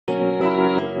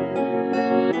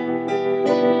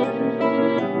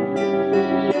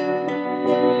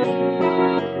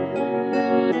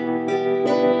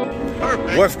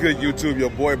What's good, YouTube? Your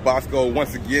boy Bossco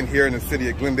once again here in the city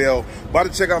of Glendale. About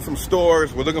to check out some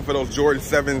stores. We're looking for those Jordan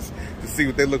 7s to see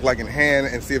what they look like in hand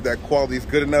and see if that quality is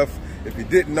good enough. If you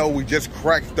didn't know, we just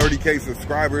cracked 30K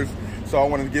subscribers. So I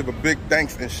wanted to give a big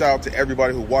thanks and shout out to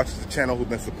everybody who watches the channel, who've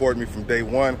been supporting me from day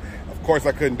one. Of course,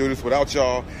 I couldn't do this without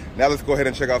y'all. Now let's go ahead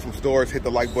and check out some stores, hit the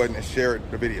like button and share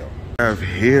the video. I have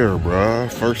here,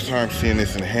 bruh. First time seeing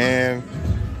this in hand.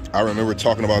 I remember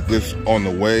talking about this on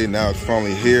the way. Now it's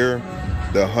finally here.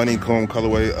 The honeycomb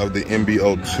colorway of the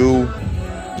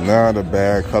MB02. Not a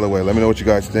bad colorway. Let me know what you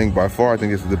guys think. By far, I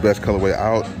think this is the best colorway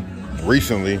out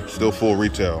recently. Still full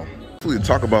retail. To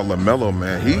talk about LaMelo,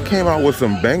 man. He came out with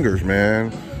some bangers,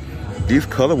 man. These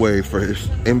colorways for his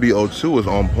MB02 is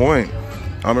on point.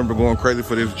 I remember going crazy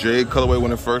for this Jade colorway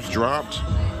when it first dropped. You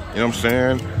know what I'm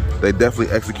saying? They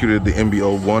definitely executed the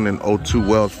MB01 and 02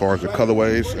 well as far as the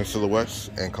colorways and silhouettes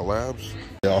and collabs.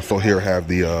 They also here have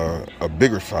the a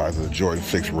bigger size of the Jordan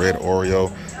 6 red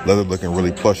Oreo. Leather looking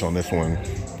really plush on this one.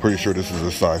 Pretty sure this is a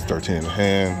size 13 in the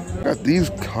hand. Got these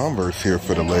Converse here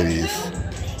for the ladies.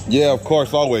 Yeah, of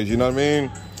course, always, you know what I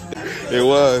mean? It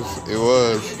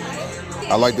was.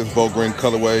 I like this bow green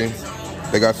colorway.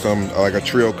 They got some, like a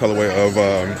trio colorway of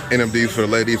NMDs for the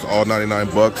ladies, all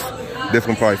 99 bucks. This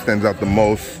one probably stands out the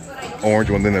most. Orange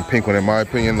one, then the pink one, in my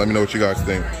opinion. Let me know what you guys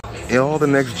think. And all the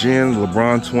next gen,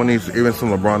 LeBron 20s, even some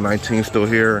LeBron 19s still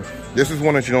here. This is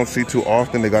one that you don't see too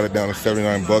often. They got it down to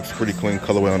 79 bucks. Pretty clean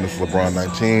colorway on this LeBron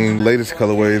 19. Latest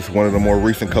colorway is one of the more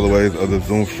recent colorways of the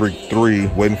Zoom Freak 3.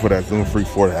 Waiting for that Zoom Freak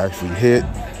 4 to actually hit,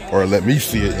 or let me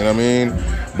see it, you know what I mean?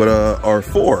 But, or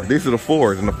 4, these are the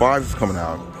 4s, and the 5s is coming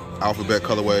out. Alphabet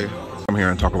colorway. I'm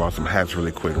here and talk about some hats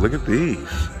really quick. Look at these.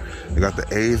 They got the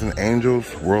A's and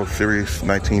Angels World Series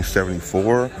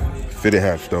 1974. Fitted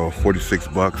hats though, 46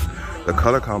 bucks. The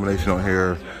color combination on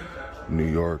here, New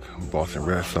York, Boston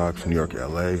Red Sox, New York,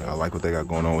 LA. I like what they got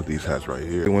going on with these hats right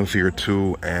here. The ones here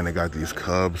too, and they got these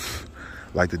Cubs.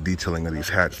 Like the detailing of these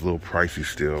hats, a little pricey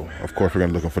still. Of course, we're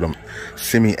gonna be looking for them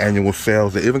semi-annual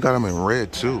sales. They even got them in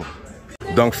red too.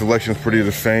 Dunk selection's pretty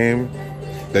the same.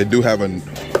 They do have a new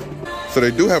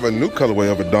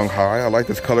colorway of a Dunk High. I like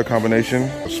this color combination.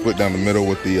 Split down the middle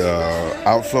with the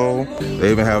outsole.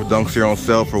 They even have Dunks here on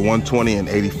sale for $120 and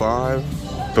 $85.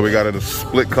 So we got a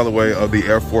split colorway of the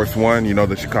Air Force One. You know,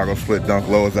 the Chicago split Dunk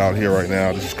Low is out here right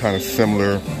now. This is kind of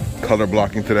similar color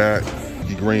blocking to that.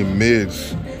 The green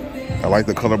mids. I like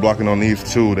the color blocking on these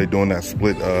too. They're doing that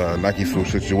split Nike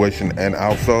swoosh situation and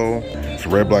outsole. It's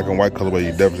red, black, and white colorway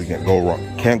you definitely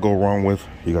can't go wrong with.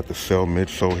 You got the cell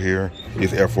midsole here.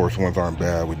 These Air Force Ones aren't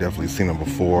bad. We definitely seen them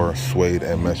before. Suede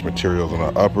and mesh materials on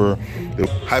the upper. The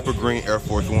hyper green Air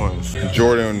Force Ones.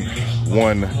 Jordan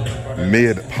 1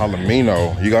 mid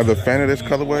Palomino. You guys a fan of this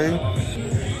colorway?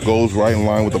 Goes right in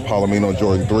line with the Palomino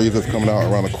Jordan 3s that's coming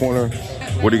out around the corner.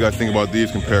 What do you guys think about these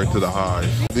compared to the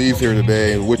highs? These here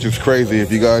today, which is crazy.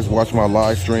 If you guys watch my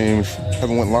live streams, I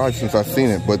haven't went live since I've seen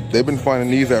it, but they've been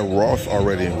finding these at Ross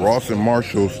already. Ross and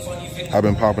Marshalls have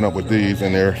been popping up with these,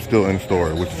 and they're still in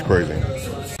store, which is crazy.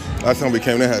 Last time we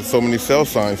came, they had so many sale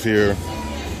signs here.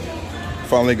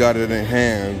 Finally got it in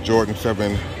hand, Jordan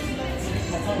 7.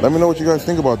 Let me know what you guys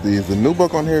think about these. The new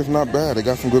book on here is not bad. They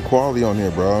got some good quality on here,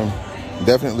 bro.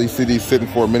 Definitely see these sitting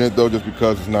for a minute though, just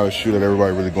because it's not a shoe that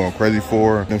everybody really going crazy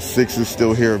for. And 6 is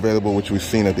still here available, which we've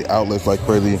seen at the outlets like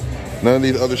crazy. None of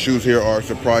these other shoes here are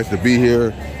surprised to be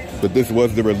here, but this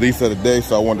was the release of the day,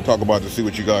 so I wanted to talk about it to see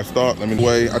what you guys thought.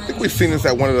 I think we've seen this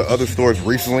at one of the other stores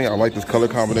recently. I like this color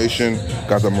combination.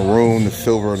 Got the maroon, the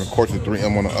silver, and of course the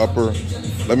 3M on the upper.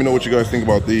 Let me know what you guys think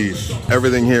about these.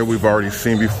 Everything here we've already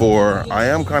seen before. I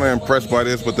am kind of impressed by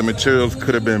this, but the materials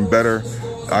could have been better.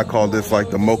 I call this like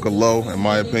the Mocha Low, in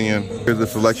my opinion. Here's the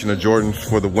selection of Jordans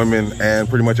for the women and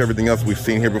pretty much everything else we've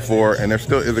seen here before. And there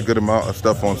still is a good amount of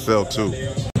stuff on sale too.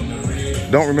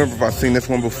 Don't remember if I've seen this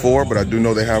one before, but I do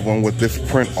know they have one with this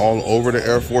print all over the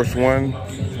Air Force One.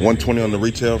 $120 on the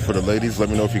retail for the ladies. Let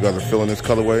me know if you guys are feeling this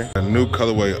colorway. A new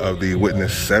colorway of the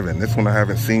Witness 7. This one I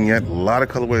haven't seen yet. A lot of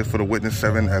colorways for the Witness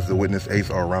 7 as the Witness 8s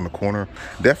are around the corner.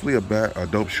 Definitely a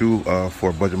dope shoe for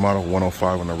a budget model,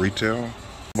 $105 on the retail.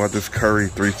 About this Curry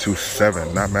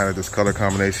 327. Not mad at this color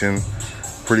combination.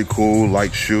 Pretty cool,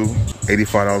 light shoe.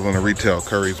 $85 on the retail,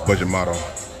 Curry's budget model.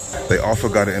 They also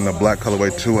got it in the black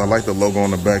colorway too. I like the logo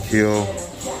on the back heel.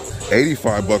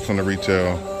 85 bucks on the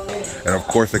retail. And of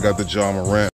course they got the Ja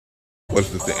Morant. What's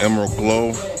this, the Emerald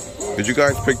Glow? Did you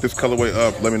guys pick this colorway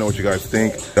up? Let me know what you guys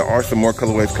think. There are some more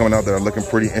colorways coming out that are looking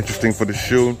pretty interesting for the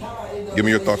shoe. Give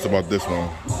me your thoughts about this one.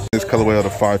 This colorway of the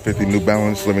 550 New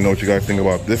Balance. Let me know what you guys think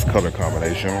about this color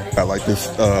combination. I like this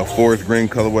forest green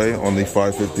colorway on the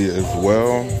 550 as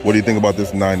well. What do you think about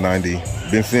this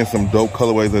 990? Been seeing some dope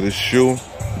colorways of this shoe.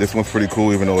 This one's pretty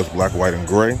cool, even though it's black, white, and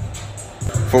gray.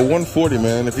 For 140,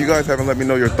 man, if you guys haven't let me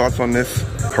know your thoughts on this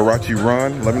Huarache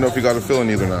Run, let me know if you guys are feeling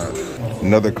these or not.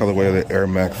 Another colorway of the Air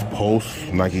Max Pulse,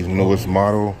 Nike's newest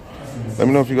model. Let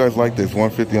me know if you guys like this.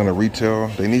 150 on the retail.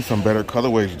 They need some better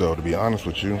colorways though, to be honest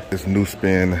with you. This new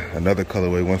spin, another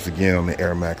colorway once again on the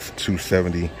Air Max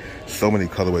 270. So many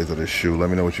colorways of this shoe. Let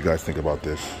me know what you guys think about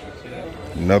this.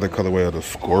 Another colorway of the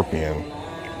Scorpion.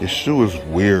 This shoe is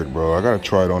weird, bro. I gotta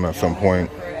try it on at some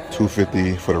point.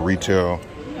 250 for the retail.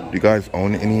 Do you guys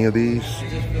own any of these?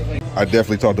 I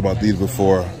definitely talked about these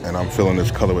before, and I'm feeling this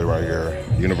colorway right here.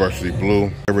 University Blue.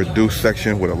 A reduced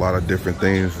section with a lot of different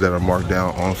things that are marked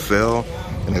down on sale.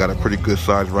 And they got a pretty good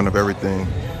size run of everything.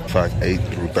 Size 8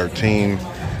 through 13.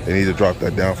 They need to drop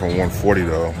that down from 140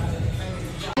 though.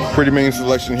 Pretty main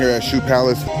selection here at Shoe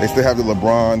Palace. They still have the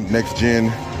LeBron Next Gen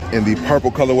in the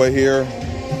purple colorway here,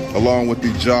 along with the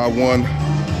Ja 1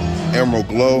 Emerald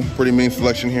Glow. Pretty mean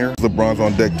selection here. LeBron's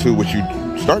on deck too, which you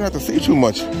starting not to see too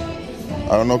much.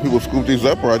 I don't know if people scoop these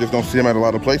up or I just don't see them at a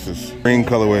lot of places. Green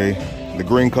colorway. The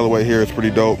green colorway here is pretty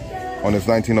dope on this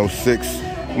 1906.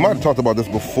 We might have talked about this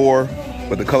before,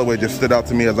 but the colorway just stood out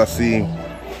to me as I see,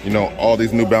 you know, all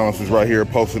these New Balances right here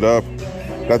posted up.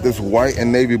 Got this white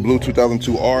and navy blue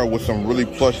 2002R with some really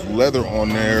plush leather on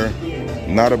there.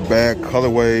 Not a bad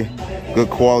colorway. Good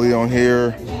quality on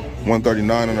here.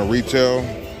 139 on the retail.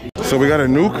 So we got a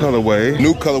new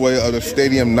colorway of the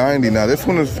Stadium 90. Now this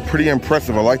one is pretty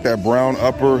impressive. I like that brown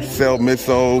upper, sail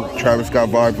midsole, Travis Scott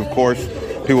vibes, of course.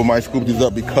 People might scoop these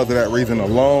up because of that reason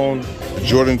alone. The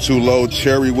Jordan 2 Low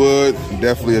Cherry Wood,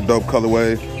 definitely a dope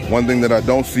colorway. One thing that I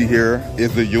don't see here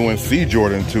is the UNC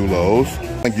Jordan 2 Lows.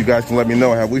 I think you guys can let me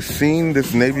know, have we seen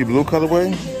this navy blue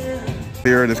colorway?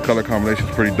 Here, this color combination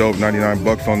is pretty dope. 99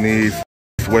 bucks on these.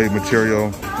 Suede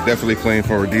material. Definitely clean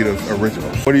for Adidas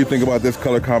Originals. What do you think about this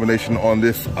color combination on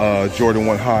this Jordan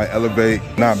 1 High Elevate?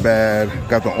 Not bad.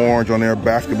 Got the orange on there,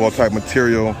 basketball type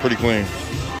material. Pretty clean.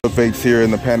 Elevates here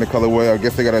in the Panda colorway. I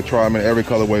guess they gotta try them in every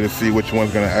colorway to see which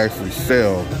one's gonna actually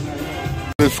sell.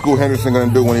 What is Scoot Henderson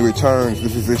gonna do when he returns?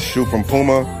 This is his shoe from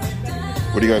Puma.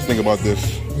 What do you guys think about this?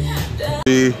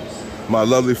 See, my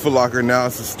lovely Foot Locker now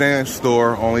it's a Stance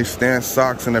store, only Stance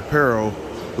socks and apparel,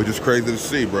 which is crazy to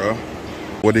see, bro.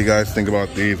 What do you guys think about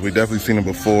these? We definitely seen them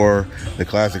before. The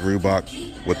classic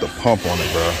Reebok with the pump on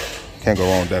it, bro. Can't go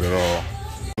wrong with that at all.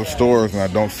 The stores, and I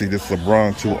don't see this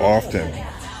LeBron too often.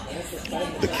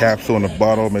 The capsule in the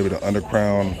bottle, maybe the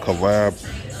undercrown collab.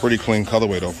 Pretty clean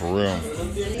colorway though, for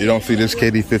real. You don't see this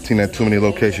KD15 at too many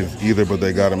locations either, but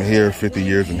they got them here. 50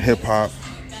 years in hip hop.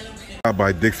 I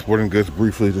buy Dick's Sporting Goods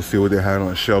briefly to see what they had on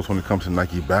the shelves when it comes to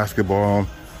Nike basketball.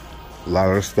 A lot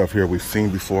of the stuff here we've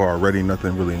seen before already,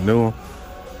 nothing really new.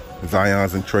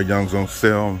 Zion's and Trae Young's on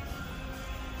sale,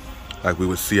 like we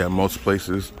would see at most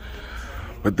places.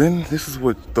 But then this is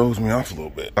what throws me off a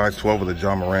little bit. Size 12 of the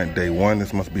John Morant Day 1.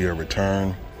 This must be a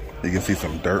return. You can see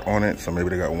some dirt on it, so maybe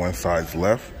they got one size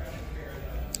left.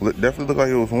 Definitely looked like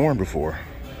it was worn before,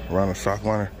 around the sock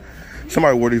liner.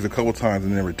 Somebody wore these a couple times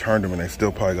and then returned them and they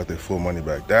still probably got their full money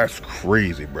back. That's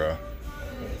crazy, bro.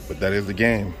 But that is the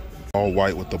game. All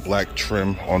white with the black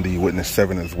trim on the Witness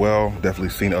 7 as well. Definitely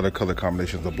seen other color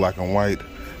combinations of black and white,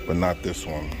 but not this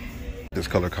one. This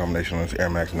color combination on this Air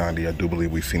Max 90, I do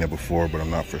believe we've seen it before, but I'm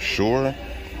not for sure.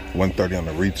 130 on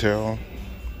the retail.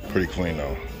 Pretty clean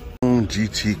though.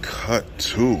 GT Cut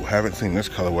 2. Haven't seen this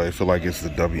colorway. I feel like it's the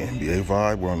WNBA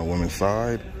vibe. We're on the women's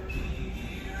side.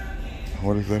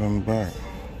 What is that on the back?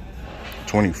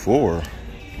 24.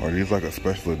 Are these like a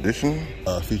special edition?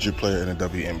 Featured player in the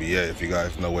WNBA. If you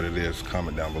guys know what it is,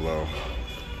 comment down below.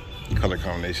 The color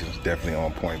combination is definitely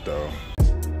on point though.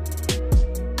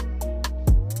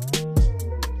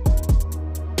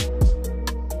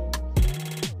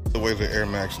 The way the Air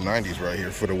Max 90s right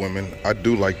here for the women. I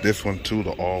do like this one too,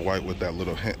 the all white with that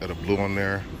little hint of the blue on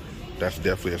there. That's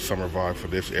definitely a summer vibe for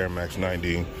this Air Max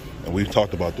 90. And we've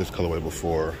talked about this colorway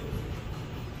before.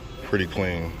 Pretty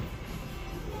clean.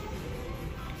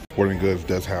 Sporting Goods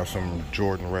does have some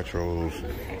Jordan retros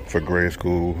for grade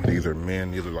school. These are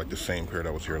men. These are like the same pair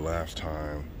that was here last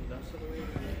time.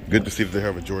 Good to see that they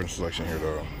have a Jordan selection here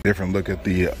though. Different look at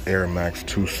the Air Max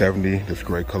 270. This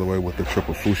gray colorway with the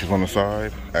triple swooshes on the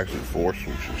side. Actually 4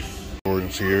 swooshes.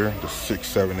 Jordan's here, the 6,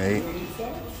 7, 8.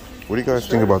 What do you guys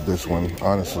think about this one,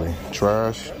 honestly?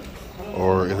 Trash?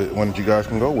 Or is it one that you guys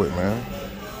can go with, man?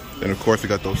 And of course, we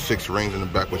got those 6 rings in the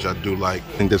back, which I do like.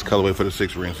 I think this colorway for the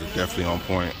 6 rings is definitely on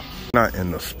point. Not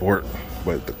in the sport,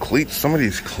 but the cleats, some of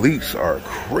these cleats are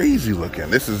crazy looking.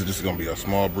 This is just gonna be a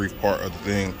small, brief part of the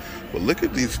thing, but look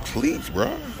at these cleats,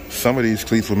 bro. Some of these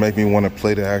cleats would make me want to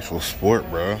play the actual sport,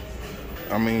 bro.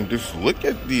 I mean, just look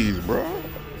at these, bro.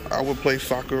 I would play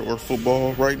soccer or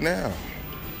football right now.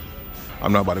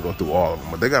 I'm not about to go through all of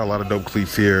them, but they got a lot of dope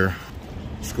cleats here.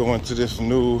 Let's go into this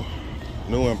new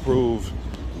improved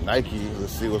Nike.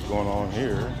 Let's see what's going on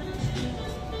here.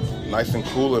 Nice and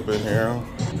cool up in here.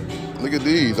 Look at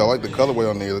these. I like the colorway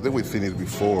on these. I think we've seen these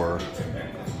before.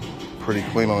 Pretty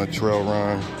clean on the trail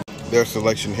run. Their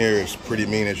selection here is pretty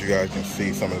mean, as you guys can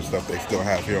see some of the stuff they still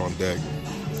have here on deck.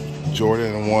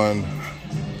 Jordan 1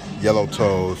 yellow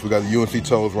toes. We got the UNC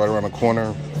toes right around the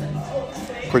corner.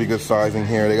 Pretty good sizing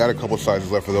here. They got a couple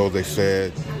sizes left for those, they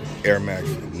said. Air Max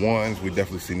 1s. We've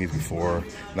definitely seen these before.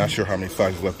 Not sure how many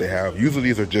sizes left they have. Usually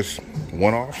these are just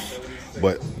one-offs,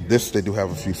 but this they do have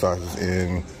a few sizes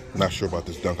in. Not sure about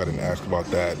this dunk. I didn't ask about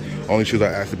that. Only shoes I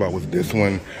asked about was this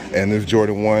one and this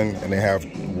Jordan 1, and they have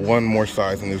one more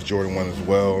size in this Jordan 1 as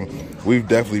well. We've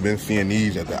definitely been seeing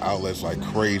these at the outlets like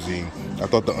crazy. I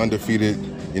thought the undefeated,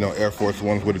 Air Force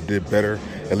Ones would have did better.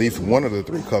 At least one of the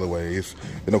 3 colorways.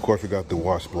 Then of course we got the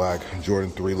wash black Jordan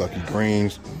 3 Lucky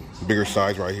Greens. Bigger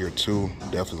size right here too.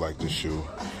 Definitely like this shoe.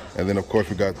 And then of course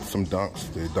we got some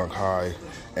dunks, the Dunk High,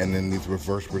 and then these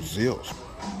reverse Brazils.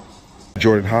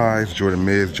 Jordan highs, Jordan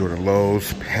mids, Jordan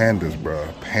lows, pandas, bro.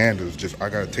 Pandas, I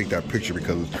gotta take that picture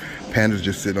because pandas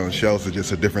just sitting on the shelves is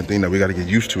just a different thing that we gotta get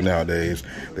used to nowadays.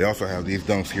 They also have these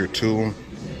dunks here too.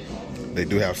 They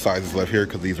do have sizes left here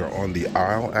because these are on the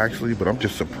aisle actually, but I'm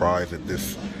just surprised that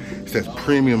this says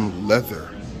premium leather,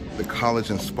 the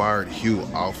college-inspired hue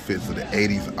outfits of the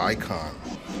 80s icon.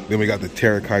 Then we got the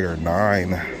Terra Kiger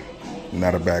 9.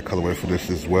 Not a bad colorway for this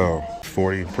as well.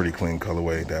 40, pretty clean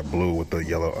colorway. That blue with the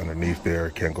yellow underneath there.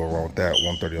 Can't go wrong with that.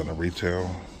 130 on the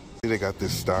retail. They got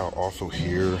this style also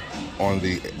here on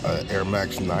the Air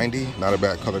Max 90. Not a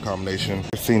bad color combination.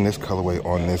 I've seen this colorway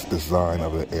on this design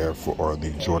of the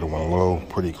the Jordan 1 Low.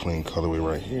 Pretty clean colorway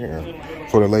right here.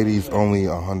 For the ladies, only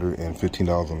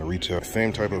 $115 on the retail.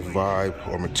 Same type of vibe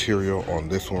or material on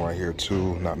this one right here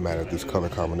too. Not mad at this color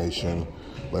combination.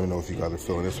 Let me know if you guys are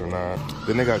feeling this or not.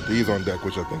 Then they got these on deck,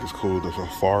 which I think is cool. The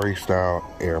Safari style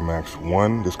Air Max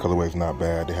 1. This colorway is not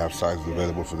bad. They have sizes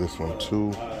available for this one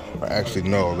too. Actually,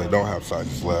 no, they don't have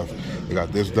sizes left. They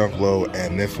got this dunk low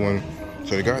and this one.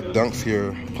 So they got dunks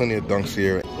here, plenty of dunks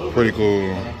here. Pretty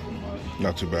cool.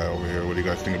 Not too bad over here. What do you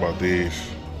guys think about these?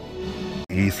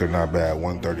 These are not bad.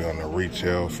 130 on the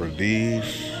retail for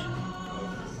these.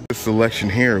 This selection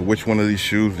here, which one of these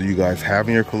shoes do you guys have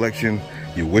in your collection?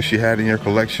 You wish you had in your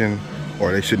collection,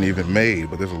 or they shouldn't even made,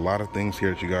 but there's a lot of things here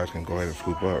that you guys can go ahead and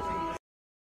scoop up.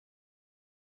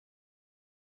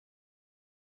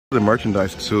 The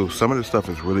merchandise too, some of this stuff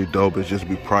is really dope. It's just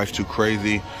be priced too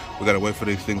crazy. We gotta wait for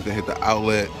these things to hit the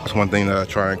outlet. That's one thing that I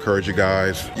try to encourage you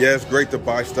guys. Yeah, it's great to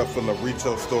buy stuff from the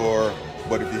retail store,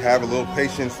 but if you have a little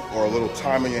patience or a little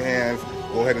time in your hands,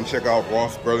 go ahead and check out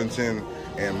Ross, Burlington,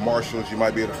 and Marshalls. You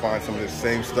might be able to find some of this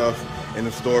same stuff in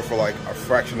the store for like a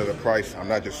fraction of the price. I'm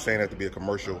not just saying that to be a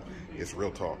commercial, it's real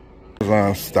talk.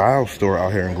 Amazon style store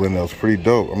out here in Glendale is pretty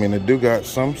dope. I mean, they do got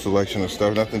some selection of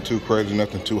stuff, nothing too crazy,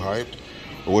 nothing too hyped.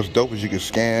 But what's dope is you can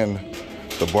scan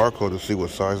the barcode to see what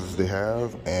sizes they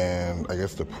have and I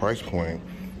guess the price point.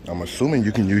 I'm assuming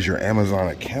you can use your Amazon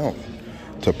account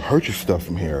to purchase stuff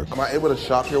from here. Am I able to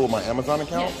shop here with my Amazon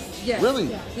account? Yes.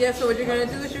 Really? Yeah, so what you're going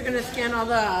to do is you're going to scan all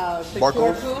the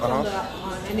barcodes QR codes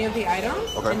on any of the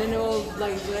items. Okay. And then it will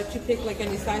let you pick like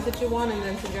any size that you want and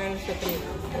then send your items to the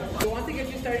If you want to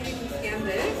get you started, you can scan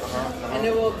this and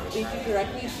it will lead you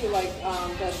directly to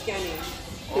the scanning.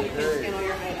 So you can scan all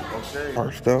your items. Okay.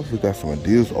 Our stuff, we got some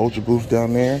Adidas Ultra Boosts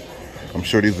down there. I'm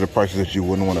sure these are the prices that you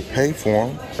wouldn't want to pay for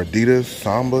them. Adidas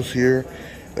Sambas here.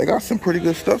 They got some pretty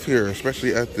good stuff here,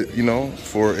 especially at the,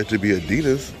 for it to be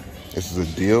Adidas. This is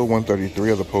a deal,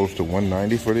 $133 as opposed to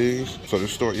 $190 for these. So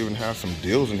this store even has some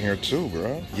deals in here too,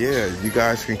 bro. Yeah, you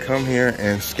guys can come here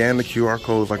and scan the QR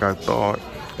codes like I thought.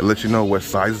 It lets you know what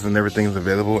sizes and everything is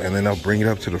available, and then they'll bring it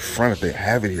up to the front if they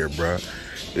have it here, bro.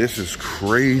 This is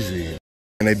crazy.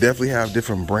 And they definitely have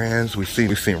different brands. We've seen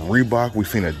Reebok, we've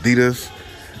seen Adidas.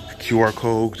 QR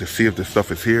code to see if the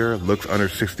stuff is here. Looks under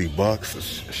 60 bucks.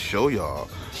 Let's show y'all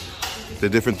the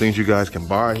different things you guys can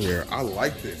buy here. I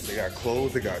like this. They got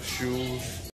clothes, they got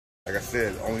shoes. Like I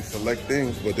said, only select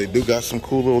things, but they do got some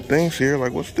cool little things here.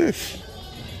 Like, what's this?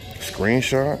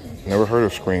 Screenshot? Never heard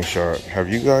of Screenshot. Have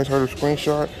you guys heard of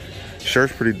Screenshot?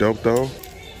 Shirt's pretty dope though.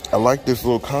 I like this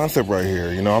little concept right here.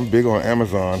 I'm big on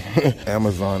Amazon.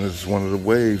 Amazon is one of the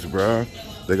ways, bruh.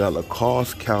 They got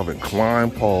Lacoste, Calvin Klein,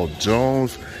 Paul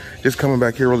Jones. just coming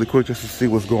back here really quick just to see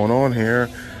what's going on here.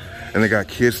 And they got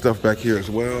kids stuff back here as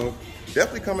well.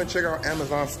 Definitely come and check out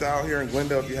Amazon Style here in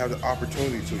Glendale if you have the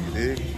opportunity to, you dig?